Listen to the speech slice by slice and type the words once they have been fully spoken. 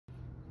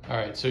All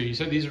right, so you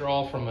said these are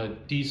all from a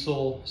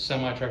diesel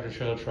semi-tractor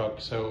trailer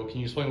truck. So can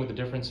you explain what the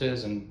difference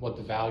is and what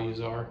the values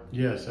are?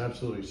 Yes,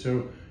 absolutely.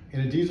 So in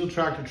a diesel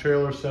tractor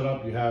trailer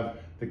setup, you have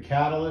the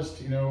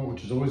catalyst,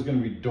 which is always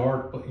going to be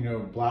dark,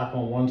 black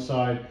on one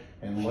side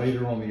and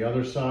lighter on the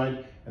other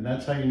side. And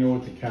that's how you know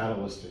what the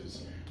catalyst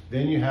is.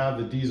 Then you have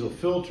the diesel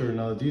filter.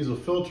 Now the diesel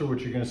filter,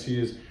 what you're going to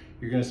see is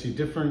you're going to see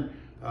different,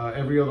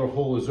 every other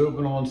hole is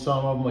open on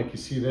some of them, like you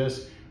see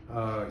this.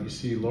 You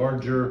see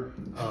larger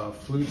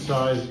flute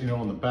size,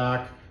 on the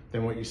back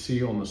than what you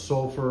see on the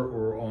sulfur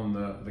or on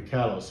the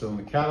catalyst. So on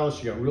the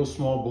catalyst, you got real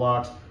small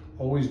blocks,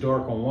 always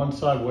dark on one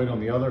side, white on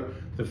the other.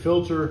 The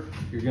filter,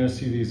 you're gonna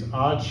see these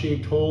odd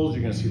shaped holes.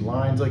 You're gonna see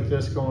lines like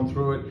this going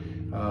through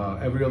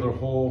it, every other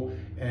hole.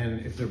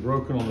 And if they're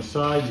broken on the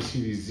side, you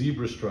see these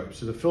zebra stripes.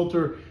 So the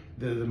filter,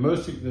 the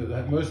most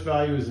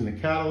value is in the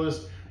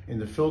catalyst. In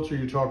the filter,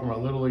 you're talking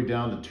about literally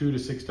down to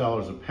 $2 to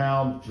 $6 a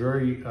pound.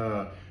 Very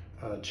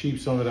cheap.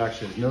 Some of it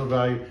actually has no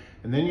value.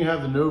 And then you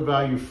have the no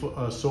value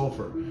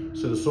sulfur.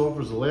 So the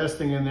sulfur is the last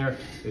thing in there.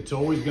 It's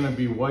always going to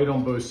be white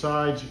on both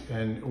sides,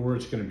 or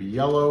it's going to be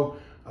yellow,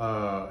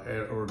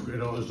 or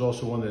there's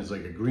also one that's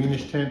like a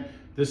greenish tint.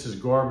 This is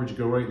garbage,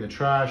 go right in the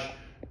trash.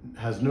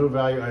 Has no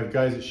value. I have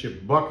guys that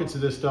ship buckets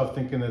of this stuff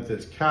thinking that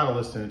it's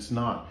catalyst, and it's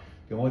not.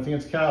 The only thing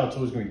that's catalyst, it's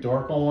always going to be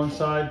dark on one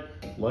side,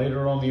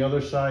 lighter on the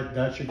other side.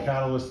 That's your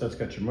catalyst. That's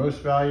got your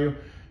most value.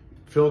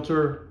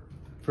 Filter,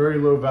 very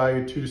low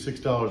value, $2 to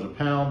 $6 a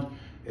pound.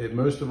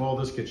 Most of all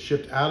this gets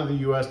shipped out of the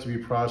US to be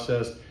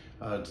processed.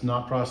 It's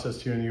not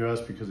processed here in the US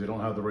because they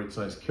don't have the right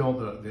size kiln,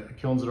 the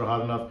kilns that are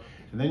hot enough.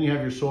 And then you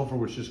have your sulfur,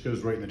 which just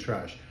goes right in the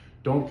trash.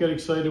 Don't get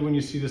excited when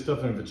you see this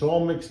stuff, and if it's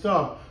all mixed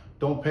up,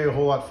 don't pay a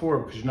whole lot for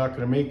it, because you're not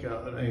gonna make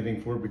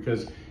anything for it,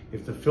 because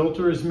if the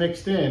filter is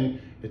mixed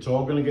in, it's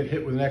all gonna get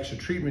hit with an extra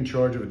treatment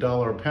charge of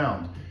 $1 a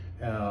pound.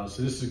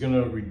 So this is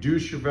gonna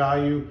reduce your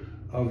value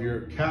of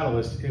your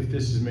catalyst if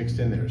this is mixed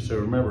in there. So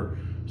remember,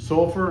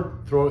 sulfur,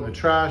 throw it in the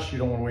trash. You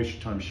don't want to waste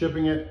your time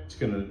shipping it. It's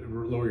going to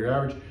lower your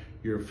average.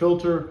 Your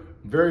filter,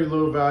 very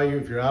low value.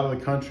 If you're out of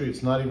the country,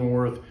 it's not even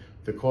worth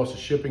the cost of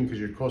shipping, because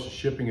your cost of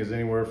shipping is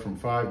anywhere from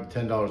 $5 to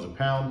 $10 a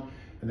pound.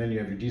 And then you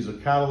have your diesel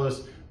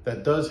catalyst.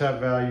 That does have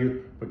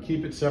value, but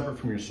keep it separate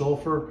from your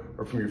sulfur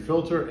or from your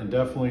filter, and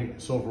definitely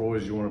sulfur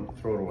always, you want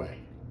to throw it away.